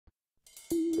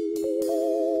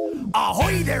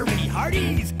Ahoy there, me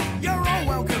hearties! You're all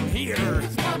welcome here.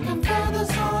 It's Captain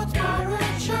Feathersword's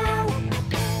Pirate Show.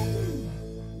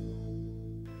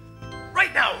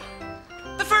 Right now,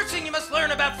 the first thing you must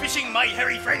learn about fishing, my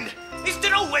hairy friend, is to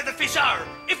know where the fish are,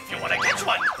 if you want to catch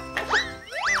one.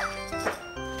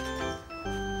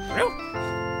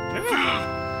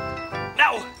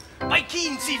 Now, my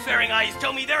keen seafaring eyes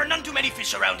tell me there are none too many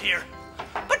fish around here.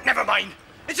 But never mind.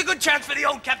 It's a good chance for the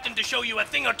old captain to show you a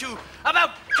thing or two about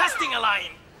casting a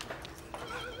line.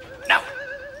 Now,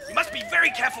 you must be very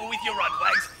careful with your rod,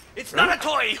 Wags. It's not a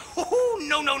toy.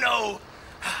 No, no, no.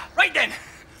 Right then,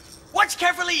 watch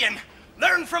carefully and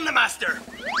learn from the master.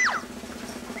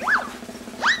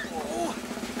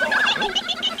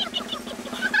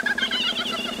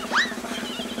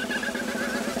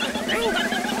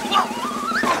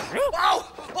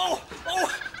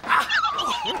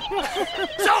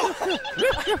 So,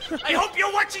 I hope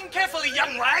you're watching carefully,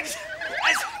 young wags,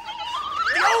 as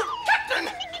the old captain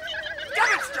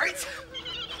demonstrates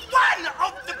one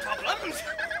of the problems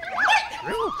might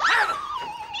have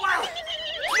while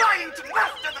trying to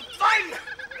master the fine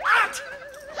art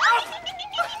of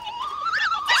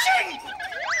fishing.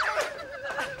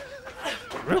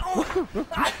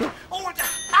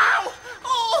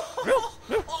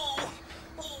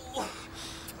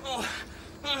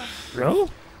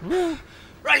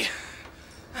 Right.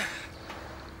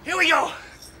 Here we go.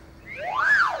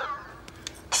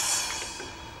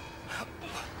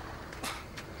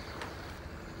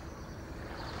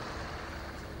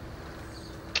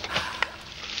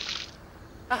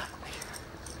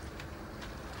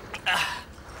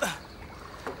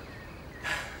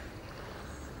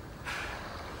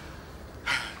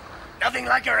 Nothing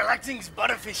like a relaxing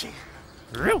spot of fishing.